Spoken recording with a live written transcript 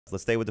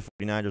Let's stay with the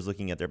 49ers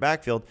looking at their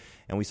backfield.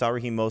 And we saw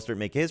Raheem Mostert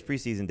make his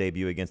preseason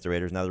debut against the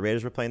Raiders. Now, the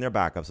Raiders were playing their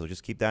backup, so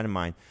just keep that in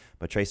mind.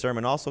 But Trey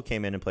Sermon also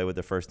came in and played with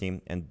the first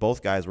team, and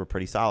both guys were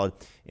pretty solid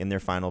in their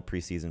final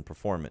preseason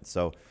performance.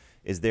 So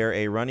is there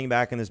a running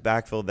back in this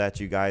backfield that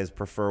you guys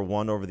prefer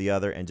one over the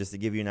other? And just to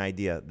give you an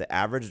idea, the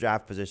average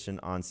draft position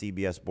on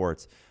CBS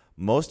Sports,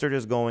 Mostert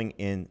is going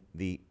in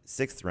the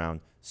 6th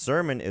round.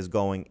 Sermon is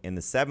going in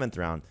the 7th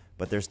round.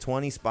 But there's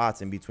 20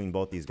 spots in between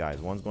both these guys.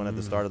 One's going at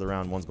the start of the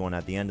round, one's going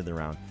at the end of the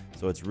round.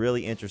 So it's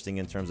really interesting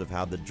in terms of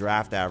how the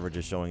draft average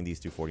is showing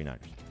these two 49ers.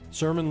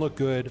 Sermon looked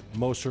good.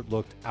 Mostert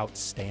looked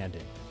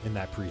outstanding in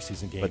that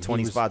preseason game. But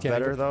 20 spots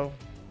better, though?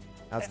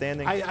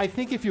 Outstanding? I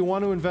think if you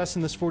want to invest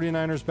in this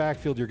 49ers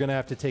backfield, you're going to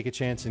have to take a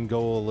chance and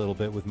go a little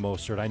bit with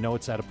Mostert. I know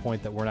it's at a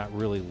point that we're not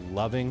really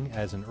loving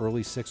as an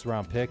early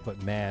 6th-round pick,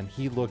 but, man,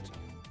 he looked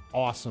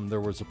awesome. There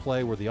was a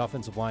play where the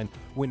offensive line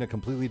went in a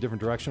completely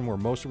different direction where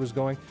Mostert was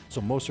going. So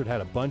Mostert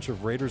had a bunch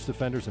of Raiders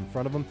defenders in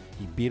front of him.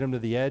 He beat him to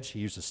the edge. He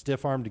used a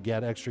stiff arm to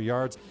get extra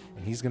yards,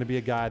 and he's going to be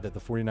a guy that the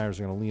 49ers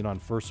are going to lean on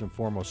first and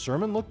foremost.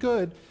 Sermon looked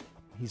good.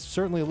 He's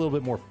certainly a little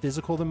bit more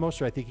physical than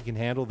Mostert. I think he can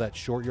handle that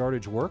short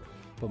yardage work,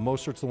 but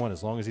Mostert's the one.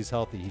 As long as he's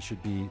healthy, he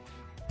should be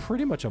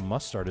pretty much a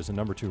must-start as a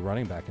number 2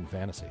 running back in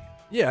fantasy.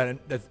 Yeah, and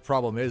the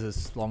problem is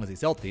as long as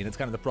he's healthy, and it's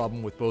kind of the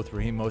problem with both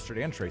Raheem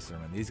Mostert and Trey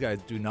Sermon. These guys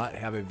do not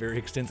have a very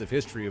extensive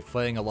history of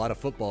playing a lot of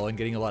football and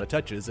getting a lot of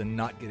touches and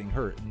not getting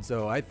hurt. And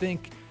so I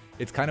think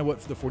it's kind of what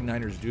the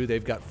 49ers do.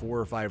 They've got 4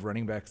 or 5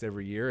 running backs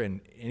every year,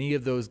 and any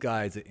of those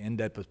guys that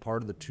end up as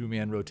part of the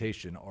 2-man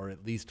rotation are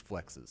at least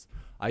flexes.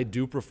 I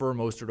do prefer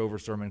Mostert over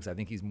Sermon because I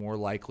think he's more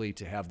likely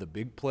to have the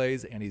big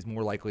plays, and he's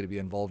more likely to be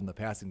involved in the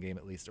passing game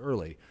at least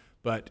early.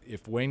 But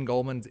if Wayne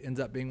Gallman ends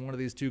up being one of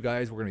these 2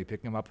 guys, we're going to be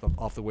picking him up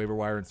off the waiver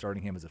wire and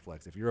starting him as a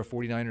flex. If you're a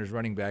 49ers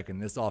running back in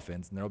this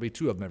offense, and there will be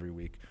 2 of them every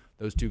week,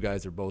 those 2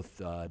 guys are both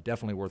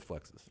definitely worth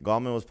flexes.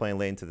 Gallman was playing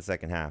late into the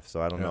second half,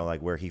 so I don't know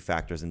like where he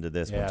factors into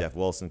this. When Jeff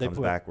Wilson comes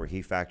back, where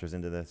he factors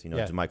into this. You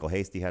know, Michael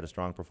Hasty had a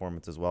strong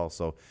performance as well.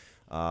 So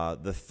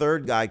the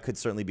third guy could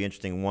certainly be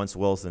interesting once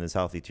Wilson is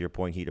healthy, to your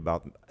point,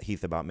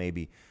 Heath, about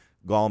maybe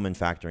Gallman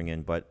factoring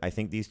in, but I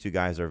think these 2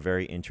 guys are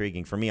very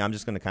intriguing. For me, I'm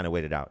just going to kind of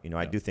wait it out. You know,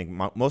 I do think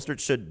Mostert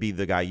should be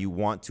the guy you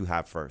want to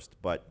have first,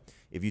 but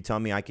if you tell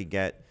me I could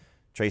get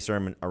Trey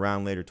Sermon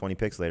around later, 20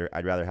 picks later,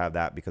 I'd rather have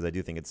that because I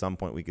do think at some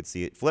point we could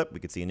see it flip. We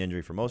could see an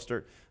injury for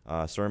Mostert.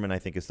 Sermon, I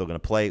think, is still going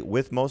to play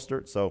with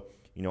Mostert, so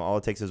you know, all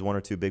it takes is 1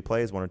 or 2 big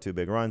plays, 1 or 2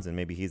 big runs, and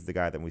maybe he's the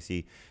guy that we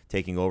see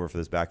taking over for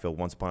this backfield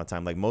once upon a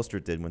time, like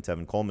Mostert did when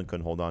Tevin Coleman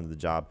couldn't hold on to the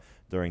job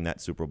during that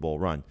Super Bowl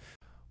run.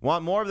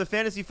 Want more of the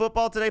Fantasy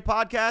Football Today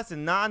podcast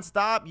and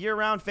nonstop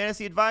year-round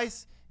fantasy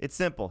advice? It's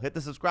simple. Hit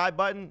the subscribe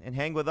button and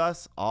hang with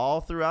us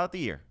all throughout the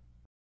year.